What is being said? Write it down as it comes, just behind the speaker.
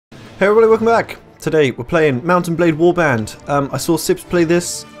Hey everybody, welcome back! Today we're playing Mount & Blade Warband. I saw Sips play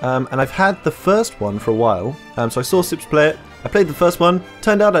this, and I've had the first one for a while. So I saw Sips play it, I played the first one,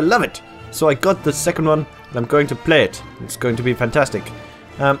 turned out I love it! So I got the second one, and I'm going to play it. It's going to be fantastic.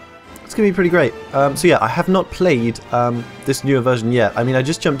 It's going to be pretty great. So yeah, I have not played this newer version yet. I mean, I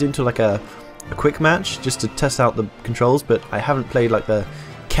just jumped into like a quick match just to test out the controls, but I haven't played like the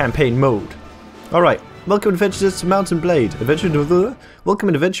campaign mode. Alright. Welcome adventurers to Mount & Blade. Welcome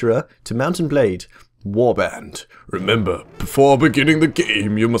adventurer to Mount & Blade Warband. Remember, before beginning the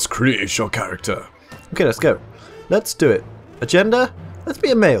game, you must create your character. Okay, let's go. Let's do it. Agenda? Let's be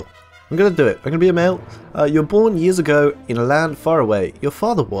a male. I'm gonna do it. I'm gonna be a male. You were born years ago in a land far away. Your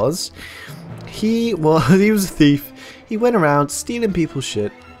father was... He was a thief. He went around stealing people's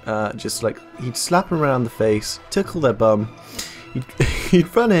shit. Just like, he'd slap them around the face, tickle their bum.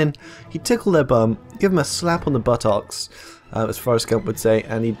 He'd run in, he'd tickle their bum, give them a slap on the buttocks, as Forrest Gump would say,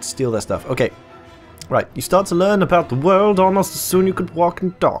 and he'd steal their stuff. Okay, right, you start to learn about the world almost as soon as you could walk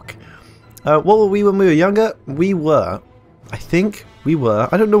and talk. What were we when we were younger? I think we were,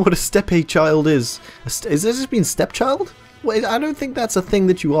 I don't know what a step-a child is. Is this just being stepchild? Wait, I don't think that's a thing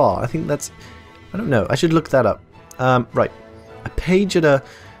that you are. I think that's, I don't know, I should look that up. Right, a page at a,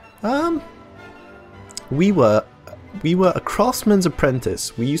 we were a craftsman's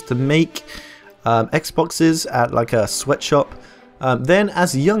apprentice. We used to make Xboxes at like a sweatshop. Then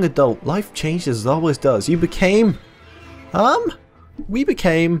as a young adult, life changed as it always does. We became I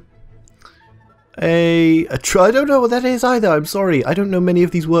don't know what that is either. I'm sorry. I don't know many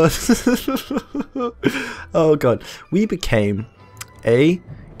of these words. Oh god. We became a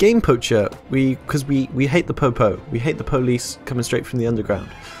game poacher. Because we hate the popo. We hate the police coming straight from the underground.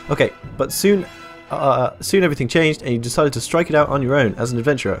 Okay, but soon everything changed and you decided to strike it out on your own as an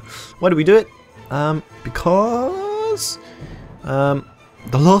adventurer. Why did we do it? Because the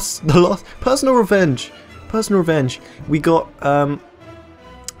loss, personal revenge. We got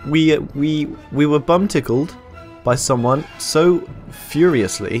we were bum tickled by someone so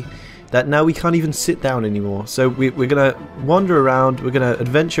furiously that now we can't even sit down anymore. So we're gonna wander around. We're gonna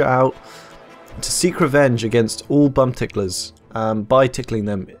adventure out to seek revenge against all bum ticklers. By tickling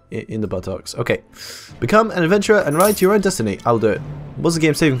them in the buttocks. Okay. Become an adventurer and ride to your own destiny. I'll do it. What's the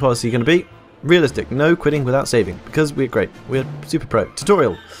game saving policy going to be? Realistic. No quitting without saving. Because we're great. We're super pro.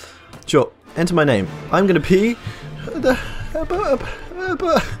 Tutorial. Sure. Enter my name. I'm going to be...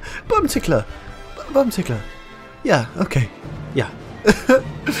 Bum tickler. Bum tickler. Yeah. Okay. Yeah.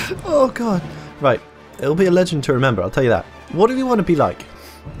 Oh god. Right. It'll be a legend to remember. I'll tell you that. What do we want to be like?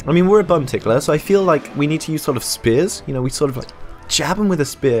 I mean, we're a bum tickler, so I feel like we need to use sort of spears. You know, we sort of like jab them with a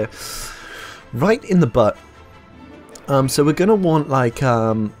spear right in the butt. So we're gonna want like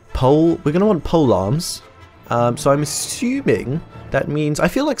pole. We're gonna want pole arms. So I'm assuming that means I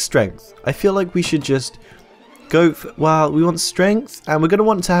feel like strength. I feel like we should just go. Well, we want strength, and we're gonna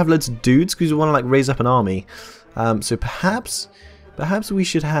want to have loads of dudes because we want to like raise up an army. So perhaps we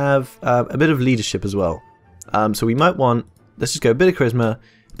should have a bit of leadership as well. So we might want. Let's just go a bit of charisma,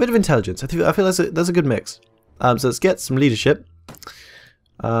 a bit of intelligence. I feel that's a good mix. So let's get some leadership.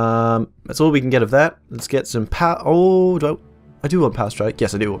 That's all we can get of that. Let's get some power. Oh, I do want power strike.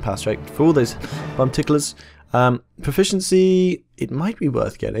 Yes, I do want power strike for all those bum ticklers. Proficiency. It might be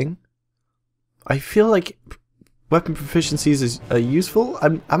worth getting. I feel like weapon proficiencies are useful.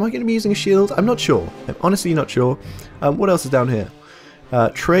 Am I going to be using a shield? I'm not sure. I'm honestly not sure. What else is down here?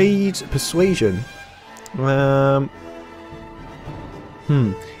 Trade, persuasion.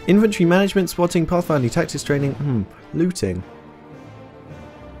 Infantry management, spotting, pathfinding, tactics training, looting.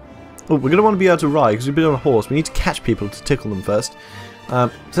 Oh, we're going to want to be able to ride because we've been on a horse. We need to catch people to tickle them first. So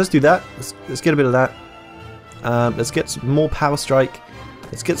let's do that. Let's get a bit of that. Let's get some more power strike.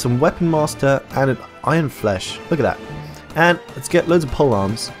 Let's get some weapon master and an iron flesh. Look at that. And let's get loads of pole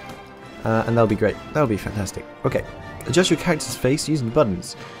arms. And that'll be great. That'll be fantastic. Okay. Adjust your character's face using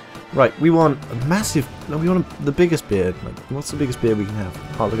buttons. Right, we want a massive... No, we want the biggest beard. Like, what's the biggest beard we can have?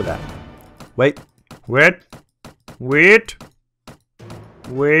 Oh, look at that. Wait. Wait.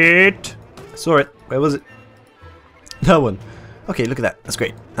 I saw it. Where was it? No one. Okay, look at that. That's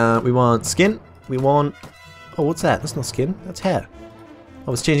great. We want skin. We want... Oh, what's that? That's not skin. That's hair.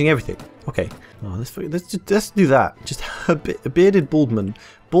 Oh, it's changing everything. Okay. Oh, let's do that. Just a bearded baldman.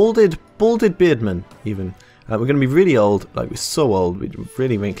 Balded beardman, even. We're going to be really old, like we're so old, we're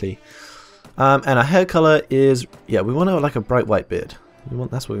really wrinkly. And our hair color is, yeah, we want like a bright white beard.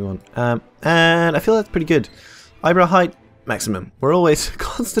 That's what we want. And I feel that's pretty good. Eyebrow height, maximum. We're always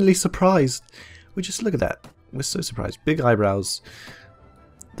constantly surprised. We just look at that. We're so surprised. Big eyebrows.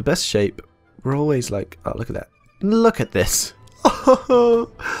 The best shape. We're always like, oh, look at that. Look at this.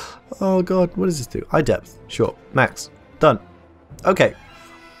 Oh, Oh god, what does this do? Eye depth. Sure. Max. Done. Okay.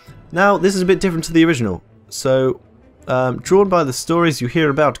 Now, this is a bit different to the original. So, drawn by the stories you hear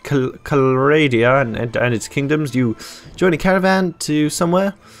about Calradia and its kingdoms, you join a caravan to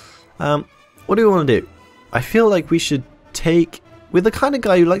somewhere. What do we want to do? I feel like we should take... We're the kind of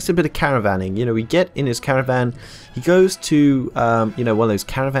guy who likes a bit of caravanning. You know, we get in his caravan, he goes to, you know, one of those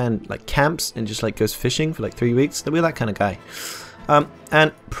caravan, like, camps and just, like, goes fishing for, like, 3 weeks. We're that kind of guy.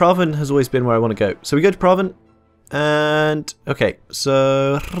 And Proven has always been where I want to go. So we go to Proven, and, okay,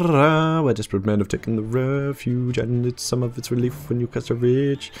 so, we're desperate men have taken the refuge, and it's some of its relief when you cast a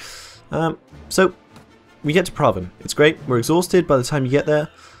ridge. So, we get to Proven. It's great. We're exhausted by the time you get there.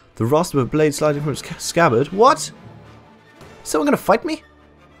 The rust of a blade sliding from its scabbard. What? Is someone going to fight me?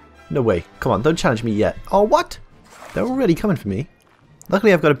 No way. Come on, don't challenge me yet. Oh, what? They're already coming for me.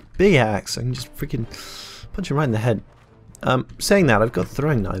 Luckily, I've got a big axe. I can just freaking punch him right in the head. Saying that, I've got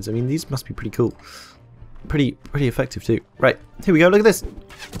throwing knives. I mean, these must be pretty cool. Pretty effective, too. Right, here we go. Look at this.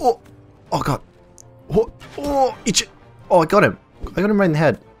 Oh, oh God. Oh, itch. Oh, I got him. I got him right in the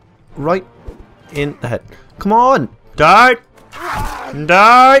head. Right in the head. Come on. Die.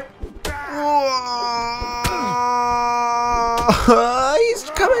 Die. He's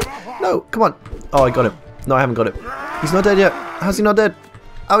coming. No, come on. Oh, I got him. No, I haven't got him. He's not dead yet. How's he not dead?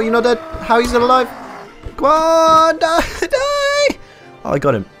 How are you not dead? How are you still alive? Come on, die, die! Oh, I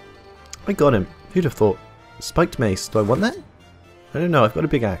got him. I got him. Who'd have thought? Spiked mace. Do I want that? I don't know. I've got a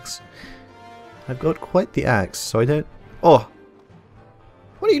big axe. I've got quite the axe, so I don't... Oh!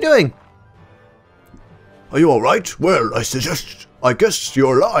 What are you doing? Are you alright? Well, I guess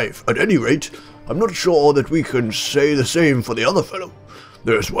you're alive. At any rate, I'm not sure that we can say the same for the other fellow.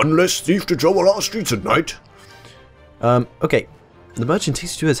 There's one less thief to trouble our streets at night. Okay. The merchant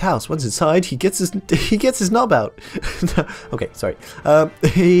takes you to his house. Once inside, he gets his knob out. Okay, sorry.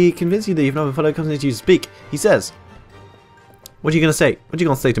 He convinces you that you've not fellow comes in to you to speak. He says, "What are you gonna say? What are you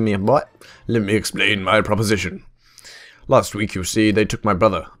gonna say to me, boy?" Let me explain my proposition. Last week, you see, they took my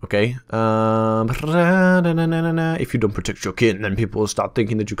brother, okay? If you don't protect your kin, then people will start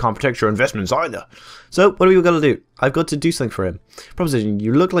thinking that you can't protect your investments either. So, what are we going to do? I've got to do something for him. Proposition,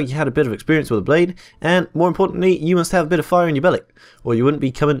 you look like you had a bit of experience with a blade, and more importantly, you must have a bit of fire in your belly, or you wouldn't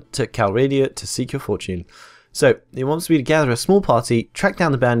be coming to Calradia to seek your fortune. So, he wants me to gather a small party, track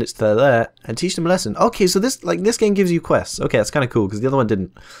down the bandits that are there, and teach them a lesson. Okay, so this game gives you quests. Okay, that's kind of cool, because the other one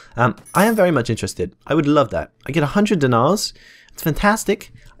didn't. I am very much interested. I would love that. I get 100 dinars. It's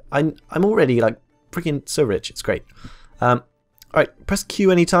fantastic. I'm already, like, freaking so rich. It's great. Alright, press Q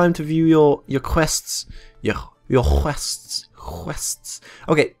anytime to view your quests. Your quests.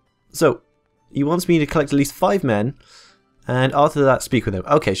 Okay, so, he wants me to collect at least 5 men, and after that, speak with them.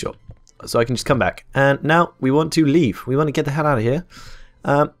 Okay, sure. So I can just come back. And now we want to leave. We want to get the hell out of here.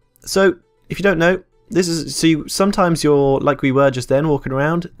 So if you don't know, this is sometimes you're like we were just then walking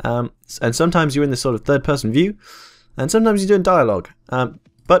around, and sometimes you're in this sort of third-person view, and sometimes you're doing dialogue.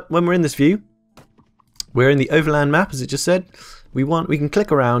 But when we're in this view, we're in the overland map, as it just said. We can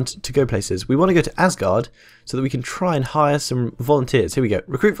click around to go places. We want to go to Asgard so that we can try and hire some volunteers. Here we go.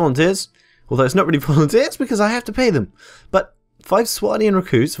 Recruit volunteers. Although it's not really volunteers because I have to pay them. But 5 Swadian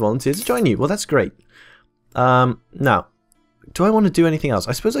recruits volunteers to join you. Well, that's great. Now, do I want to do anything else?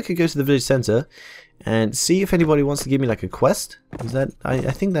 I suppose I could go to the village centre and see if anybody wants to give me like a quest. Is that? I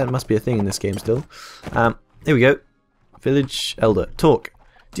think that must be a thing in this game still. Here we go. Village elder. Talk.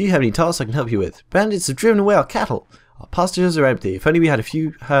 Do you have any tasks I can help you with? Bandits have driven away our cattle. Our pastures are empty. If only we had a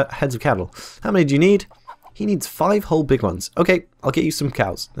few heads of cattle. How many do you need? He needs 5 whole big ones. Okay, I'll get you some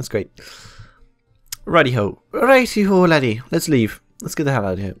cows. That's great. Righty-ho. Righty-ho, laddie. Let's leave. Let's get the hell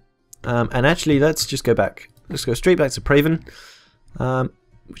out of here. And actually, let's just go back. Let's go straight back to Praven,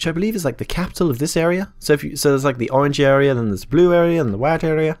 which I believe is like the capital of this area. So there's like the orange area, then there's the blue area, and the white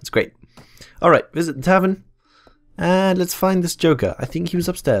area. It's great. Alright, visit the tavern. And let's find this joker. I think he was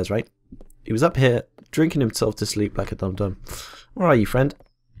upstairs, right? He was up here, drinking himself to sleep like a dum-dum. Where are you, friend?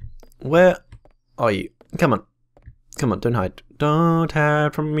 Where are you? Come on. Come on, don't hide. Don't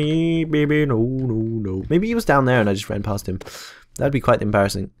hide from me, baby. No, no, no. Maybe he was down there and I just ran past him. That'd be quite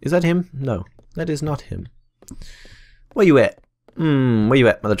embarrassing. Is that him? No, that is not him. Where you at? Where you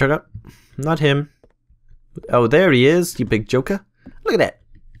at, mother trucker? Not him. Oh, there he is, you big joker. Look at that.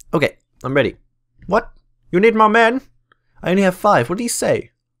 Okay, I'm ready. What? You need more men? I only have 5. What did he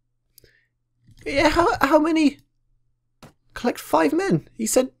say? Yeah, how many? Collect 5 men. He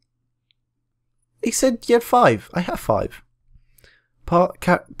said you had 5. I have 5.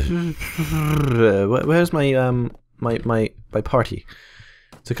 Where's my my party?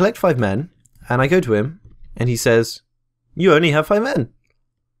 So collect 5 men, and I go to him, and he says, "You only have 5 men."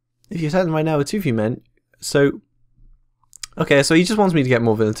 If you attack them right now with 2 few men, so... Okay, so he just wants me to get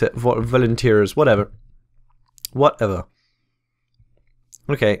more volunteers, whatever. Whatever.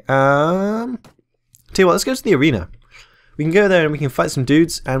 Okay, tell you what, let's go to the arena. We can go there and we can fight some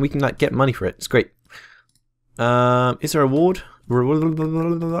dudes and we can like get money for it. It's great. Is there a reward?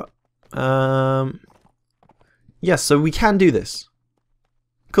 Yes, so we can do this.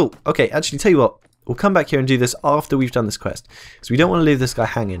 Cool. Okay, actually, tell you what, we'll come back here and do this after we've done this quest. So we don't want to leave this guy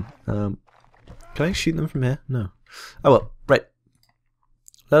hanging. Can I shoot them from here? No. Oh well, right.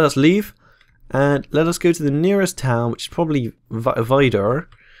 Let us leave and let us go to the nearest town, which is probably Vidar,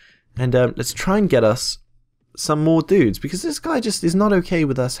 and let's try and get us some more dudes, because this guy just is not okay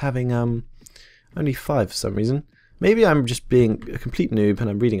with us having only 5 for some reason. Maybe I'm just being a complete noob and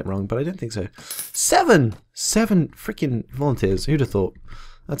I'm reading it wrong, but I don't think so. 7 freaking volunteers. Who'd have thought?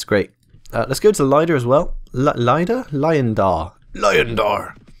 That's great. Let's go to Lydar as well. Lyandar.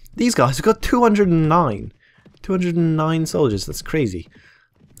 These guys have got 209. 209 soldiers. That's crazy.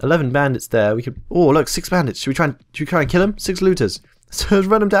 11 bandits there. We could. Oh, look, 6 bandits. Should we try and kill them? 6 looters. So let's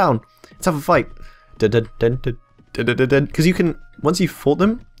run them down. Let's have a fight. Because you can, once you've fought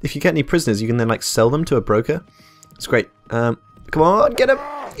them, if you get any prisoners, you can then like sell them to a broker. It's great. Come on, get him!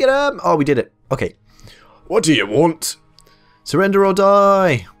 Get him! Oh, we did it. Okay. What do you want? Surrender or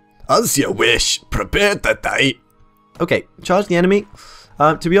die. As you wish. Prepare to die. Okay, charge the enemy.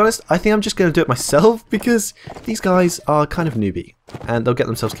 To be honest, I think I'm just going to do it myself because these guys are kind of newbie and they'll get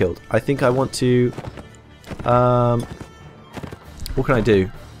themselves killed. I think I want to... what can I do?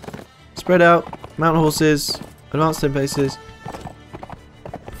 Spread out, mount horses, advance 10 paces,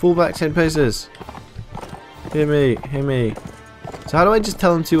 fall back 10 paces. Hear me, hear me. So how do I just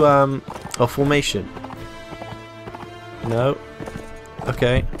tell them to, oh, formation? No.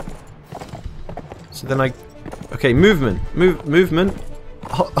 Okay. So then I... Okay, movement. Movement.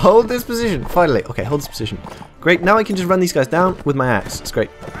 Hold this position, finally. Okay, hold this position. Great, now I can just run these guys down with my axe. It's great.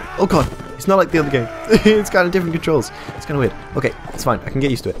 Oh god, it's not like the other game. It's kind of different controls. It's kind of weird. Okay, it's fine. I can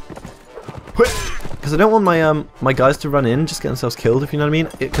get used to it. Because I don't want my guys to run in, just get themselves killed, if you know what I mean.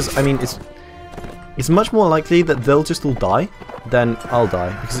 Because, I mean, it's much more likely that they'll just all die than I'll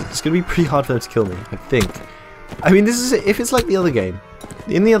die. Because it's going to be pretty hard for them to kill me, I think. I mean, this is if it's like the other game.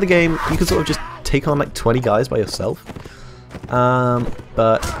 In the other game, you could sort of just take on like 20 guys by yourself.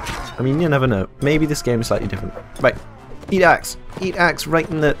 But I mean, you never know. Maybe this game is slightly different. Right, eat axe right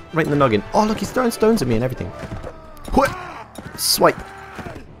in the noggin. Oh look, he's throwing stones at me and everything. What? Swipe.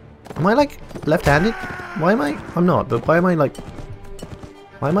 Am I like left-handed? Why am I? I'm not. But why am I like?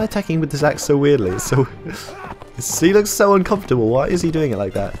 Why am I attacking with this axe so weirdly? It's so. He looks so uncomfortable. Why is he doing it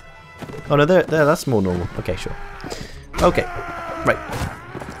like that? Oh no, there. That's more normal. Okay, sure. Okay, right.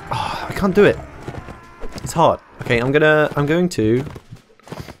 Oh, I can't do it. It's hard. Okay, I'm going to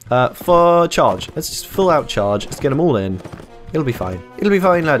for charge. Let's just full out charge. Let's get them all in. It'll be fine. It'll be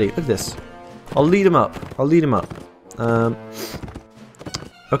fine, laddie. Look at this. I'll lead him up.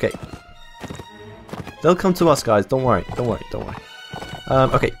 Okay. They'll come to us, guys. Don't worry.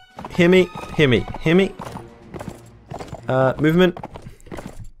 Okay. Hear me. Movement.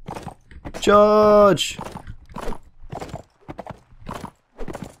 Charge.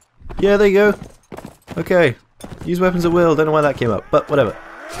 Yeah, there you go. Okay. Use weapons at will. Don't know why that came up, but whatever.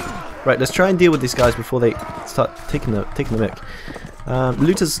 Right, let's try and deal with these guys before they start taking the mick.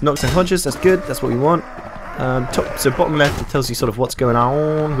 Looters knocks and hunches. That's good. That's what we want. So bottom left, it tells you sort of what's going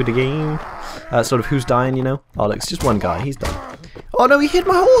on with the game. Sort of who's dying, you know. Oh, look, it's just one guy. He's done. Oh no, he hit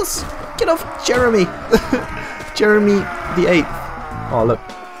my horse. Get off, Jeremy. Jeremy the 8th. Oh look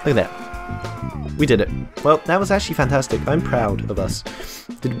at that. We did it. Well, that was actually fantastic. I'm proud of us.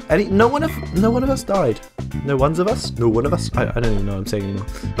 No one of us died. No one of us? I don't even know what I'm saying anymore.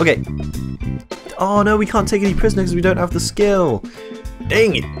 Okay. Oh no, we can't take any prisoners because we don't have the skill.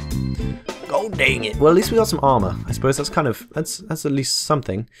 Dang it. Oh dang it. Well, at least we got some armor. I suppose that's kind of that's at least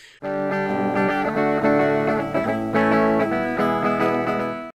something.